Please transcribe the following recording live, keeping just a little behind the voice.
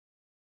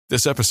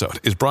This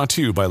episode is brought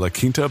to you by La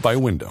Quinta by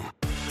Wyndham.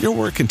 Your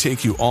work can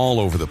take you all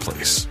over the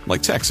place,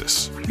 like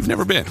Texas. You've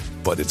never been,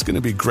 but it's going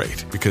to be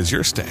great because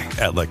you're staying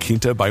at La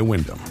Quinta by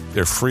Wyndham.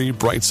 Their free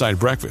Bright Side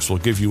breakfast will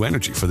give you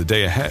energy for the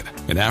day ahead.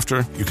 And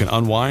after, you can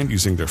unwind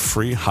using their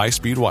free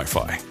high-speed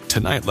Wi-Fi.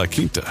 Tonight, La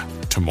Quinta.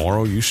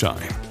 Tomorrow, you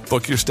shine.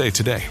 Book your stay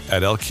today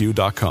at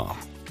lq.com.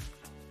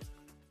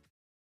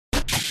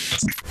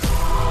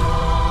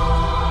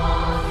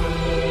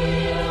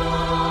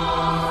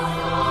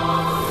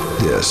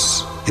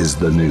 This is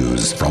the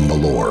news from the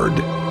Lord.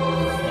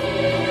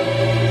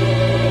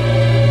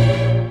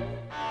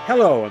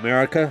 Hello,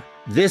 America.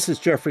 This is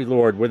Jeffrey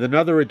Lord with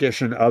another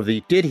edition of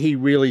the Did He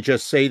Really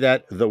Just Say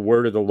That? The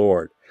Word of the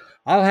Lord.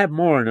 I'll have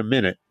more in a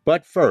minute,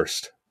 but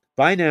first,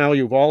 by now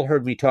you've all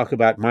heard me talk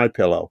about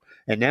MyPillow,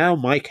 and now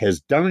Mike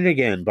has done it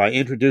again by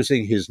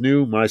introducing his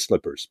new My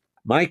Slippers.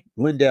 Mike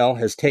Lindell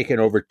has taken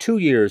over 2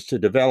 years to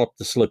develop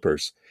the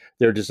slippers.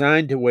 They're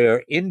designed to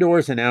wear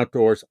indoors and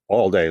outdoors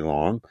all day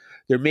long.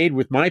 They're made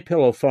with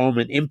MyPillow foam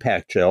and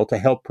impact gel to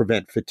help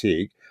prevent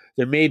fatigue.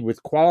 They're made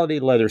with quality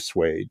leather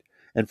suede.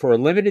 And for a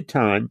limited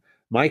time,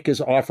 Mike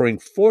is offering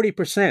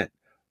 40%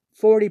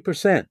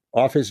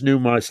 off his new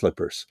My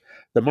Slippers.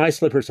 The My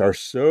Slippers are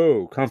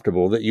so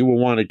comfortable that you will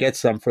want to get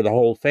some for the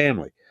whole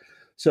family.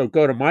 So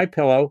go to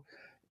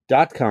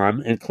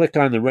mypillow.com and click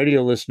on the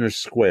Radio Listeners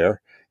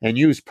Square and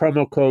use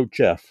promo code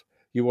Jeff.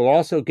 You will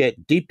also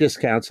get deep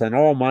discounts on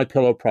all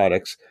MyPillow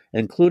products,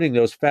 including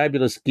those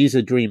fabulous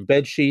Giza Dream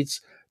bed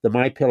sheets, the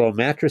MyPillow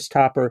mattress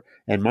topper,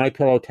 and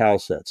MyPillow towel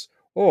sets.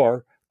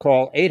 Or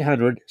call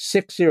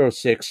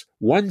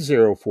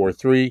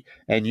 800-606-1043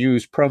 and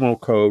use promo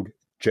code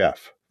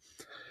Jeff.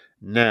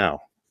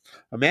 Now,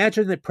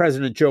 imagine that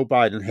President Joe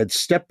Biden had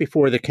stepped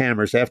before the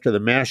cameras after the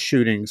mass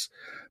shootings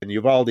in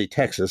Uvalde,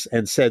 Texas,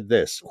 and said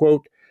this,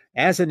 quote,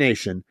 "As a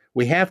nation,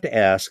 we have to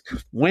ask,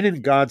 when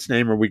in God's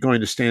name are we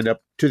going to stand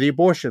up to the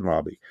abortion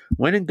lobby?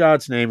 When in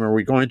God's name are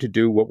we going to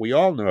do what we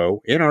all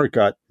know in our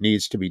gut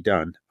needs to be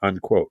done?"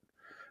 Unquote.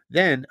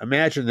 Then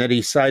imagine that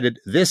he cited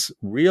this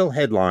real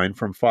headline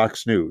from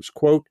Fox News,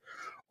 quote,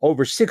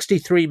 "Over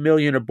 63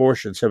 million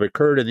abortions have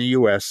occurred in the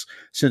U.S.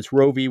 since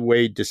Roe v.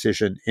 Wade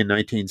decision in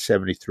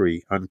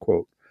 1973,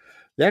 unquote.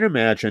 Then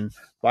imagine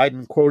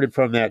Biden quoted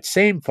from that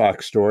same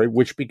Fox story,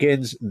 which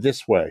begins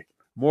this way.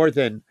 More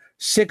than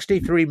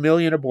 63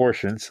 million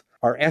abortions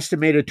are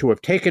estimated to have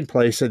taken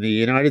place in the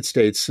United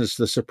States since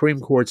the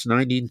Supreme Court's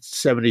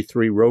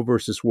 1973 Roe v.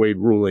 Wade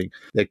ruling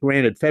that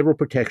granted federal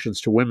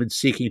protections to women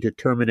seeking to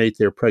terminate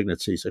their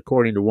pregnancies,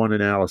 according to one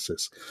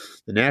analysis.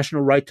 The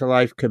National Right to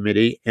Life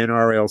Committee,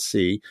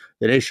 NRLC,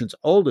 the nation's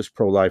oldest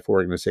pro-life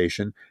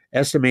organization,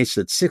 estimates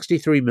that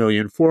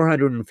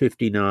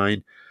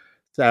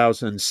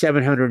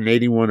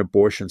 63,459,781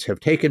 abortions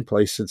have taken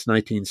place since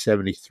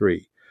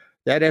 1973.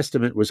 That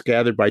estimate was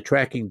gathered by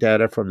tracking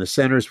data from the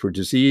Centers for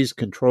Disease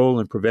Control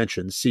and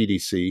Prevention,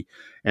 CDC,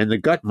 and the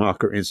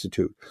Guttmacher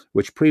Institute,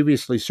 which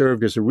previously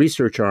served as a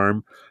research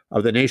arm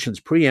of the nation's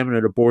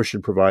preeminent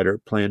abortion provider,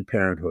 Planned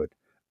Parenthood,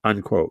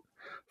 unquote.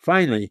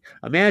 Finally,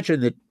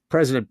 imagine that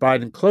President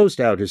Biden closed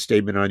out his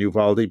statement on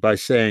Uvalde by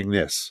saying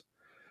this.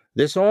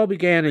 "This all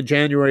began in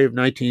January of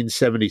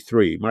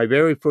 1973, my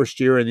very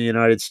first year in the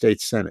United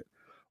States Senate.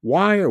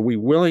 Why are we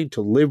willing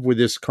to live with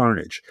this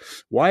carnage?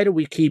 Why do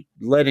we keep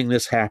letting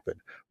this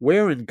happen?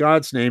 Where in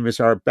God's name is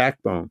our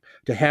backbone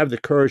to have the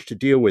courage to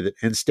deal with it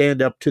and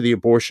stand up to the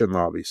abortion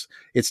lobbies?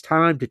 It's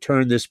time to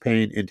turn this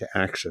pain into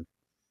action."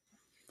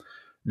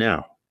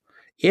 Now,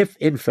 if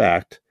in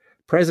fact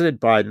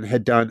President Biden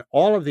had done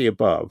all of the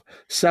above,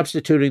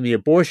 substituting the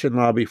abortion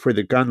lobby for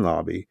the gun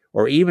lobby,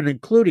 or even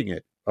including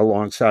it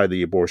alongside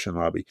the abortion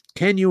lobby,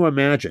 can you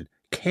imagine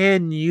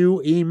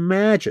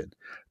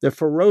the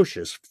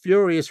ferocious,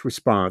 furious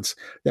response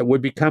that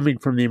would be coming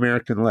from the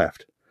American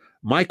left?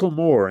 Michael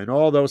Moore and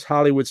all those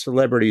Hollywood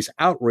celebrities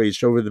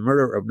outraged over the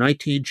murder of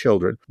 19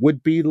 children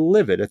would be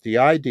livid at the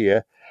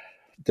idea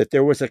that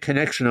there was a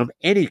connection of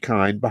any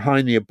kind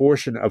behind the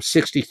abortion of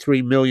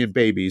 63 million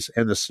babies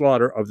and the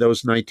slaughter of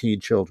those 19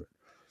 children,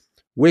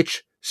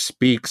 which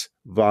speaks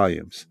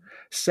volumes.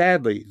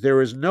 Sadly,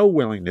 there is no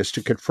willingness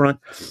to confront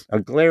a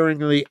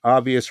glaringly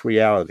obvious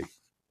reality.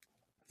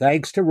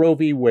 Thanks to Roe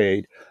v.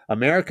 Wade,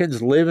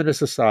 Americans live in a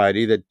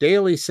society that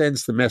daily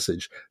sends the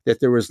message that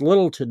there is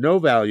little to no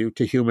value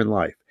to human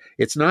life.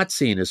 It's not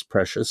seen as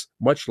precious,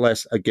 much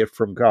less a gift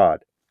from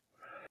God.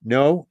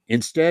 No,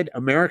 instead,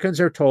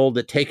 Americans are told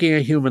that taking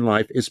a human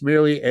life is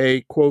merely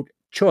a, quote,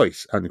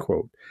 choice,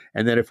 unquote,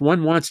 and that if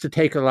one wants to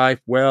take a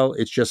life, well,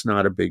 it's just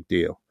not a big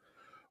deal.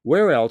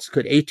 Where else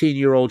could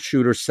 18-year-old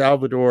shooter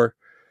Salvador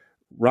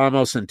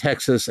Ramos in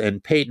Texas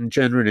and Peyton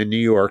Gendron in New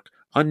York,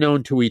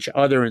 unknown to each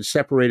other and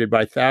separated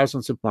by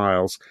thousands of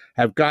miles,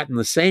 have gotten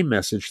the same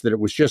message that it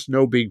was just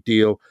no big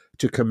deal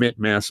to commit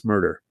mass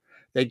murder?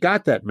 They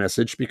got that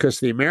message because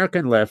the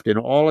American left in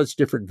all its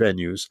different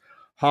venues,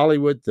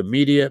 Hollywood, the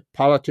media,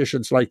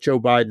 politicians like Joe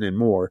Biden and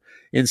more,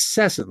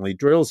 incessantly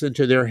drills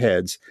into their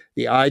heads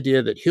the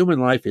idea that human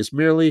life is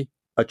merely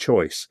a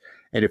choice.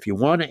 And if you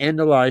want to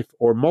end a life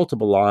or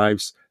multiple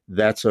lives,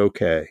 that's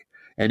okay.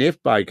 And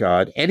if, by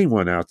God,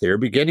 anyone out there,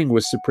 beginning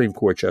with Supreme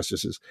Court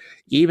justices,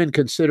 even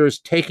considers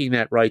taking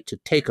that right to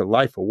take a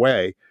life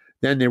away,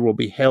 then there will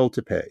be hell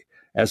to pay.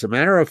 As a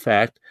matter of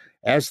fact,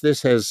 as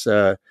this has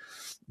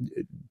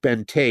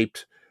been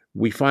taped,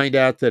 we find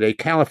out that a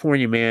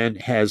California man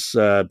has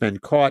been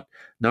caught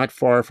not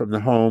far from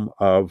the home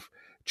of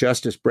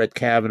Justice Brett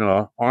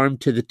Kavanaugh, armed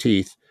to the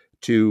teeth,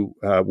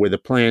 with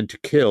a plan to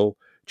kill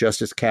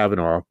Justice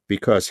Kavanaugh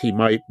because he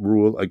might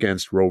rule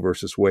against Roe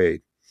versus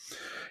Wade.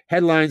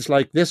 Headlines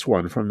like this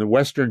one from the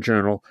Western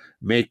Journal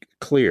make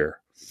clear: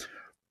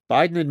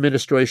 Biden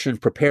administration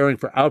preparing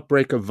for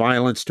outbreak of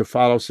violence to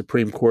follow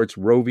Supreme Court's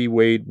Roe v.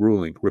 Wade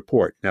ruling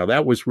report. Now,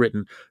 that was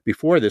written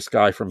before this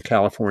guy from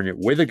California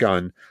with a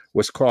gun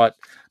was caught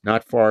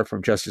not far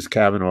from Justice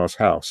Kavanaugh's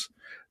house.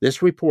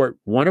 This report,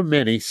 one of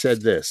many,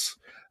 said this: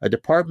 a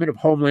Department of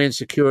Homeland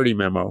Security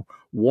memo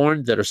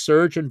warned that a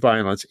surge in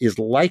violence is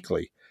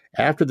likely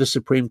after the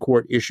Supreme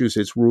Court issues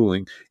its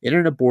ruling in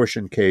an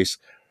abortion case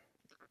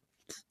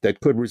that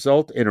could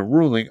result in a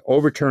ruling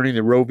overturning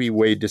the Roe v.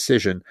 Wade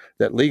decision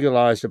that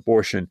legalized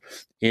abortion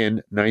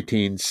in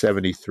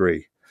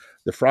 1973.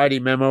 The Friday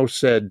memo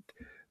said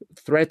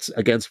threats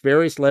against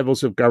various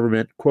levels of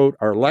government, quote,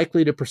 are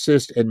likely to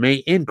persist and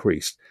may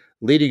increase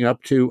leading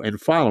up to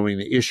and following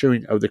the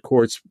issuing of the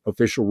court's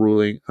official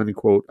ruling,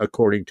 unquote,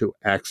 according to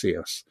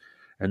Axios.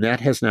 And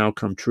that has now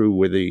come true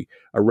with the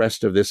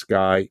arrest of this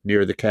guy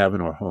near the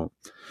Kavanaugh home.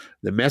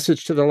 The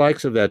message to the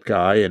likes of that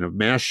guy and of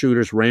mass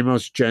shooters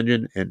Ramos,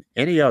 Genyon, and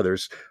any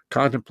others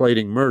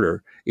contemplating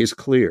murder is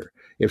clear.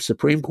 If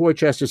Supreme Court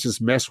justices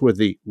mess with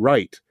the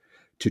right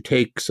to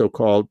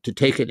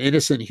take an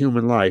innocent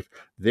human life,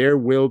 there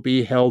will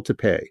be hell to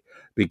pay,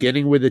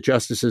 beginning with the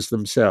justices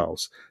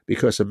themselves,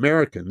 because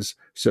Americans,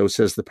 so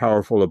says the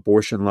powerful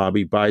abortion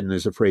lobby Biden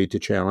is afraid to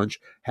challenge,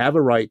 have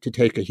a right to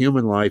take a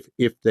human life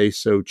if they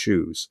so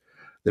choose.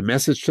 The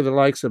message to the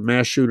likes of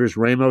mass shooters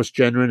Ramos,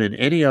 Genyon, and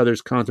any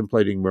others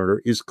contemplating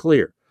murder is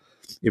clear.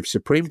 If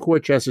Supreme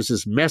Court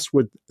justices mess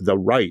with the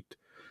right,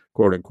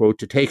 quote unquote,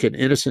 to take an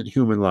innocent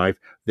human life,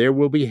 there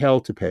will be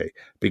hell to pay,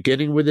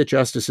 beginning with the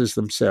justices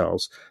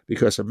themselves,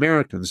 because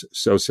Americans,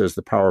 so says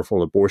the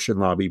powerful abortion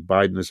lobby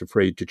Biden is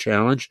afraid to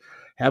challenge,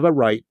 have a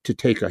right to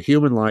take a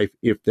human life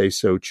if they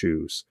so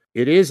choose.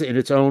 It is, in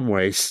its own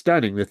way,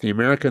 stunning that the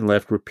American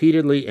left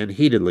repeatedly and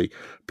heatedly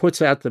puts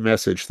out the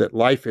message that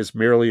life is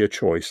merely a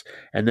choice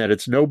and that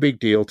it's no big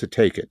deal to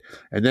take it,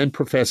 and then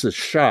professes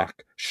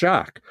shock,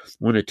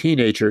 when a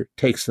teenager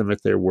takes them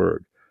at their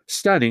word.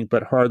 Stunning,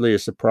 but hardly a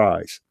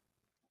surprise.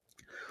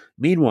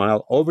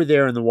 Meanwhile, over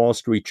there in the Wall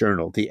Street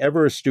Journal, the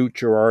ever-astute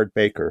Gerard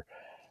Baker,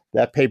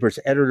 that paper's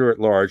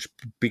editor-at-large,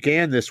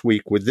 began this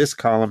week with this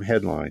column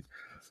headline,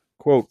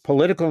 quote,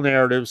 political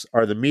narratives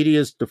are the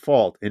media's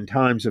default in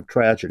times of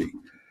tragedy.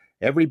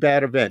 Every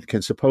bad event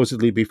can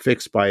supposedly be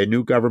fixed by a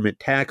new government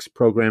tax,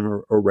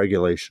 program, or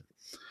regulation.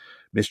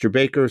 Mr.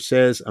 Baker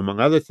says,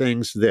 among other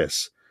things,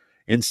 this: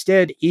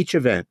 instead, each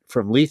event,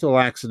 from lethal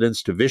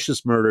accidents to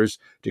vicious murders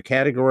to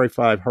Category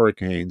 5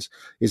 hurricanes,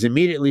 is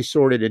immediately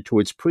sorted into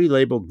its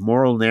pre-labeled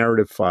moral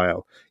narrative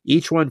file,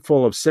 each one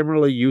full of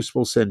similarly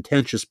useful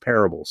sententious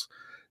parables.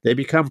 They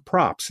become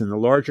props in the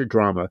larger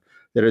drama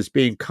that is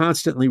being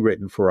constantly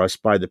written for us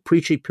by the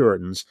preachy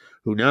Puritans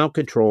who now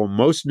control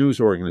most news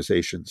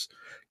organizations,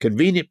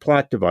 convenient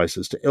plot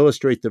devices to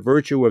illustrate the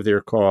virtue of their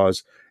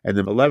cause and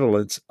the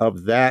malevolence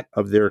of that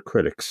of their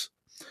critics.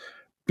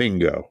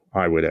 Bingo,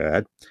 I would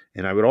add.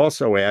 And I would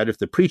also add, if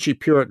the preachy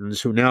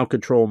Puritans who now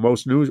control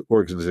most news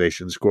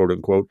organizations, quote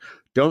unquote,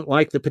 don't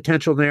like the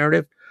potential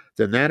narrative,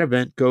 then that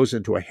event goes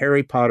into a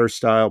Harry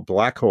Potter-style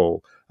black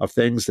hole of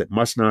things that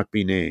must not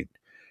be named.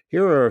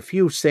 Here are a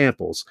few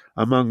samples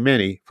among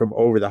many from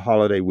over the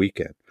holiday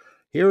weekend.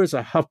 Here is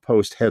a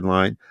HuffPost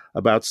headline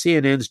about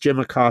CNN's Jim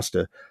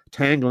Acosta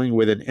tangling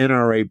with an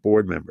NRA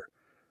board member.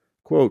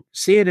 Quote,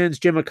 CNN's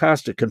Jim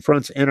Acosta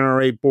confronts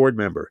NRA board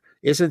member.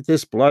 Isn't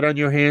this blood on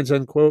your hands,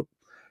 unquote?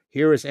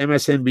 Here is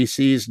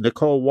MSNBC's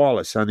Nicole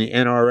Wallace on the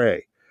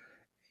NRA.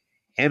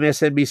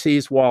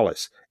 MSNBC's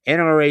Wallace.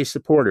 NRA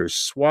supporters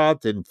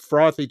swathed in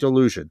frothy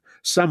delusion.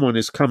 Someone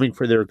is coming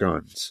for their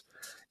guns.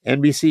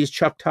 NBC's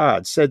Chuck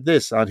Todd said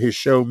this on his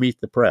show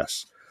Meet the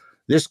Press.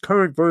 This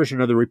current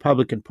version of the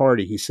Republican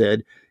Party, he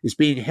said, is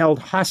being held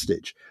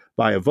hostage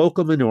by a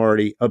vocal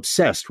minority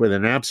obsessed with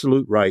an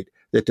absolute right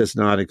that does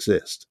not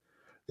exist.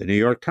 The New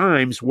York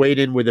Times weighed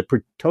in with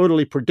a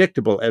totally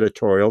predictable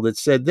editorial that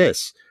said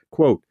this,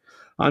 quote,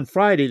 on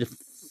Friday,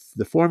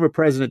 the former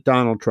President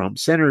Donald Trump,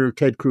 Senator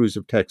Ted Cruz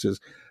of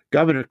Texas,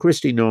 Governor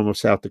Kristi Noem of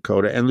South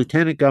Dakota, and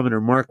Lieutenant Governor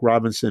Mark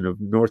Robinson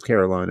of North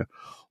Carolina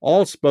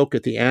all spoke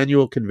at the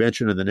annual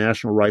convention of the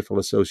National Rifle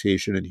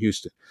Association in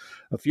Houston,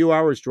 a few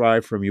hours'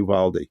 drive from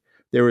Uvalde.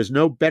 There is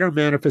no better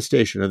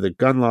manifestation of the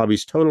gun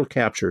lobby's total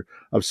capture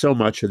of so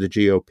much of the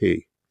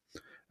GOP,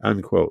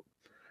 unquote.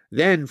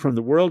 Then, from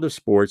the world of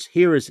sports,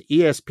 here is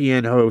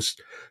ESPN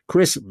host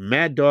Chris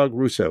Mad Dog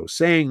Russo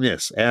saying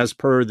this, as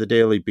per the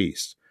Daily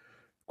Beast.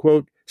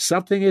 Quote,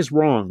 Something is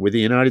wrong with the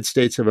United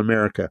States of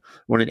America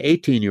when an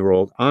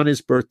 18-year-old on his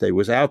birthday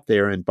was out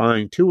there and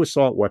buying 2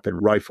 assault weapon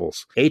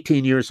rifles.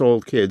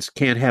 18-year-old kids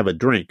can't have a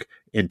drink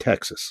in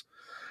Texas.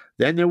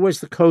 Then there was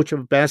the coach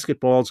of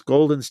basketball's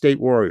Golden State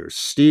Warriors,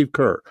 Steve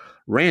Kerr,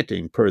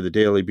 ranting, per the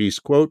Daily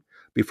Beast, quote,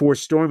 before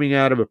storming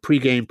out of a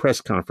pregame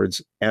press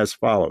conference as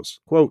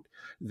follows, quote,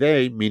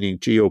 they, meaning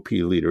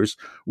GOP leaders,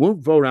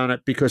 won't vote on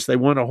it because they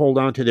want to hold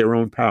on to their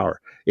own power.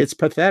 It's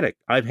pathetic.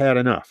 I've had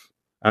enough,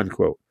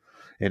 unquote.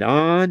 And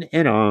on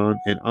and on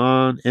and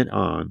on and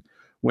on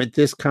went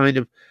this kind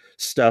of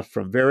stuff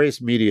from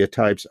various media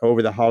types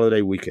over the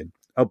holiday weekend,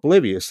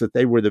 oblivious that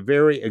they were the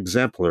very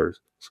exemplars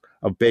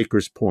of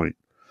Baker's point.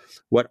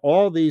 What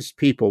all these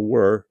people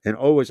were and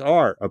always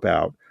are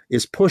about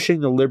is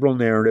pushing the liberal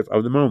narrative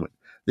of the moment.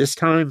 This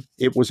time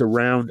it was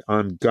around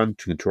on gun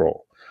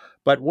control.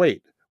 But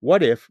wait,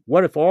 what if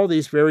all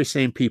these very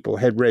same people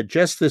had read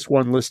just this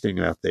one listing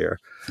out there?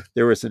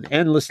 There is an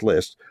endless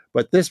list,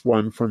 but this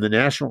one from the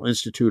National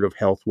Institute of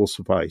Health will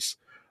suffice,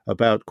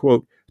 about,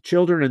 quote,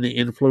 children and the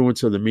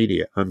influence of the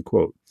media,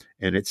 unquote.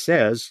 And it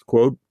says,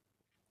 quote,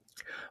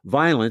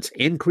 violence,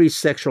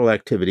 increased sexual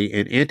activity,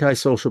 and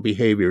antisocial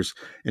behaviors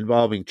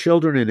involving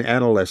children and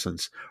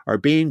adolescents are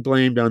being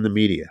blamed on the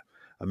media.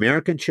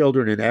 American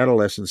children and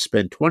adolescents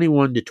spend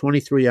 21 to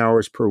 23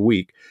 hours per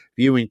week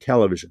viewing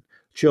television.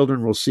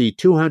 Children will see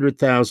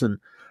 200,000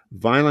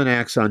 violent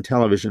acts on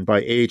television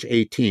by age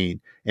 18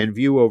 and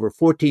view over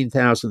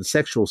 14,000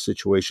 sexual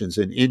situations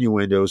and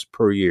innuendos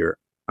per year,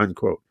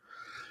 unquote.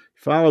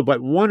 Follow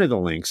but one of the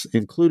links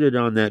included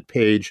on that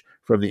page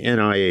from the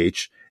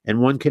NIH, and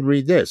one can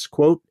read this,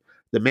 quote,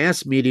 the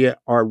mass media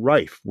are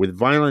rife with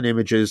violent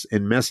images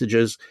and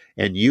messages,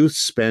 and youth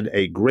spend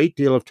a great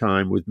deal of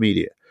time with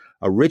media.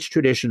 A rich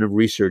tradition of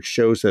research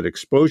shows that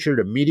exposure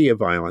to media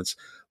violence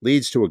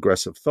leads to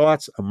aggressive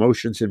thoughts,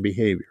 emotions, and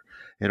behavior,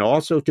 and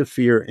also to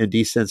fear and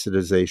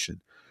desensitization.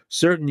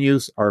 Certain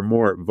youths are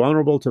more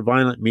vulnerable to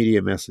violent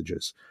media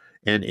messages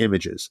and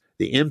images.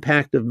 The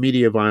impact of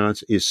media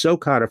violence is so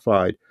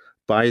codified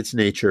by its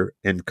nature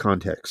and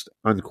context,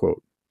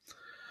 unquote.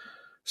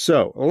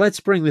 So let's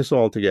bring this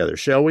all together,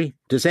 shall we?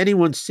 Does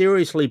anyone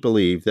seriously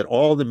believe that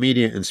all the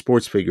media and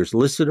sports figures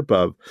listed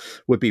above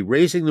would be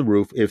raising the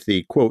roof if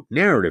the, quote,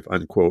 narrative,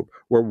 unquote,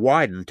 were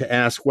widened to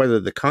ask whether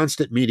the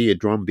constant media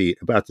drumbeat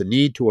about the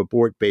need to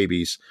abort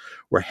babies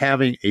were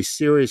having a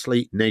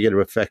seriously negative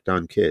effect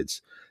on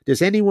kids?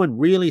 Does anyone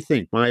really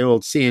think my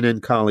old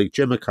CNN colleague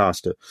Jim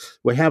Acosta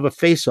would have a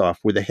face-off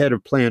with the head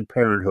of Planned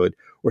Parenthood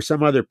or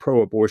some other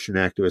pro-abortion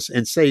activist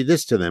and say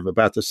this to them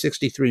about the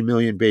 63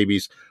 million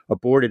babies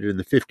aborted in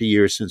the 50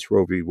 years since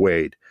Roe v.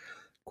 Wade?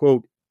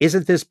 Quote,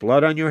 isn't this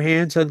blood on your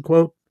hands,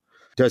 unquote?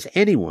 Does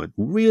anyone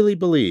really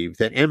believe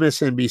that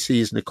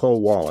MSNBC's Nicole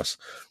Wallace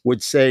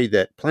would say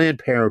that Planned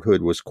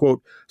Parenthood was,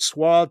 quote,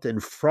 swathed in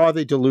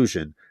frothy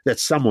delusion that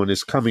someone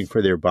is coming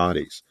for their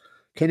bodies?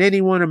 Can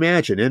anyone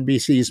imagine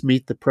NBC's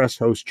Meet the Press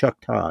host Chuck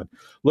Todd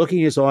looking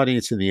his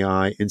audience in the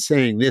eye and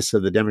saying this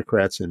of the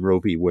Democrats in Roe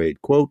v. Wade,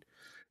 quote,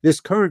 this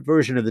current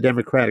version of the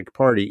Democratic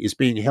Party is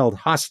being held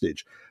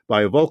hostage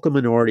by a vocal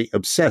minority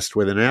obsessed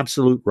with an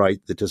absolute right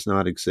that does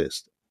not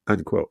exist,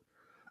 unquote.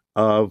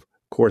 Of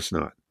course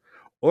not.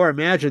 Or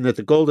imagine that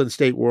the Golden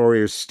State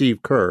Warriors'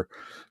 Steve Kerr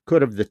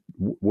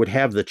would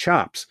have the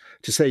chops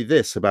to say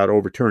this about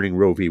overturning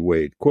Roe v.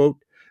 Wade, quote,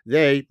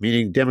 they,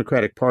 meaning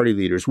Democratic Party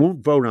leaders,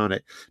 won't vote on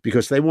it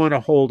because they want to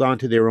hold on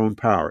to their own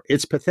power.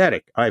 It's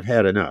pathetic. I've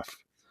had enough.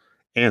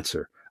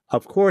 Answer.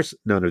 Of course,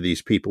 none of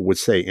these people would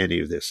say any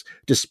of this,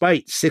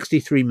 despite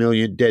 63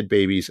 million dead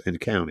babies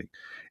and counting.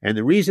 And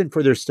the reason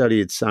for their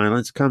studied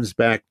silence comes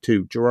back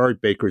to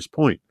Gerard Baker's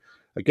point.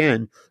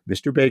 Again,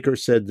 Mr. Baker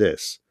said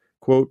this,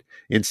 quote,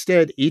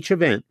 instead, each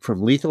event,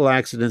 from lethal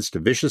accidents to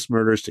vicious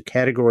murders to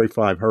Category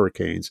 5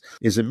 hurricanes,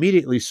 is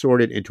immediately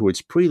sorted into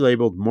its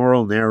pre-labeled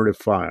moral narrative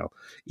file,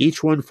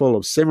 each one full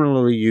of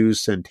similarly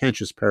used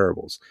sententious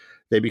parables.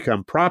 They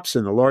become props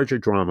in the larger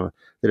drama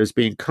that is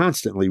being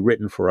constantly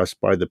written for us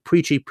by the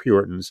preachy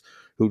Puritans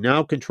who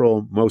now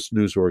control most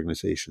news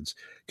organizations,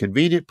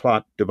 convenient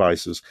plot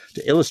devices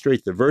to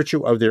illustrate the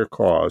virtue of their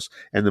cause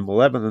and the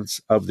malevolence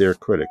of their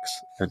critics,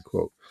 end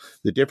quote.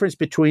 The difference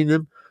between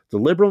them, the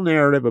liberal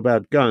narrative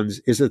about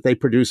guns is that they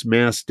produce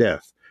mass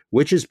death,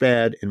 which is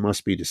bad and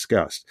must be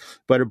discussed.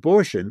 But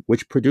abortion,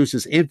 which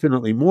produces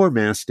infinitely more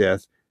mass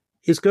death,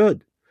 is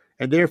good,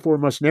 and therefore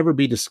must never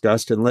be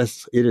discussed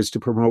unless it is to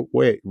promote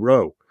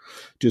Roe.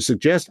 To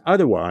suggest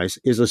otherwise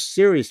is a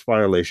serious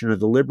violation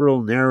of the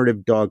liberal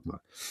narrative dogma.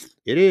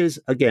 It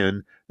is,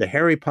 again, the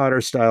Harry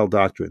Potter-style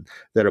doctrine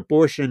that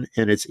abortion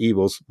and its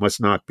evils must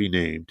not be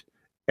named,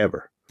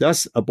 ever.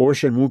 Thus,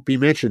 abortion won't be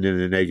mentioned in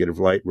a negative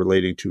light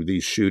relating to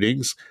these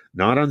shootings,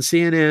 not on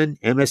CNN,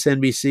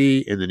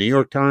 MSNBC, in the New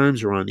York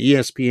Times, or on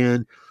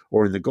ESPN,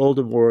 or in the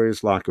Golden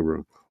Warriors locker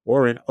room,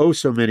 or in oh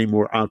so many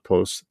more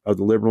outposts of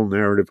the liberal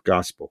narrative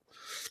gospel,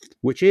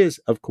 which is,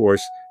 of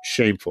course,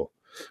 shameful,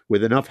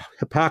 with enough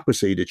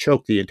hypocrisy to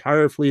choke the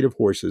entire fleet of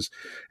horses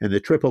and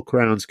the Triple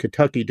Crown's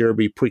Kentucky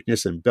Derby,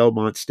 Preakness, and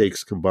Belmont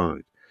Stakes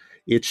combined.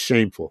 It's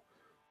shameful.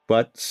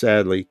 but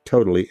sadly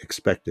totally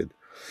expected.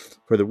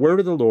 For the word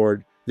of the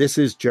Lord, this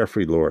is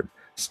Jeffrey Lord.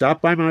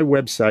 Stop by my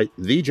website,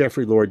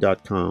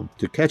 thejeffreylord.com,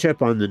 to catch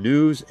up on the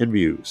news and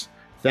views.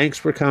 Thanks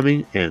for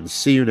coming, and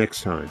see you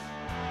next time.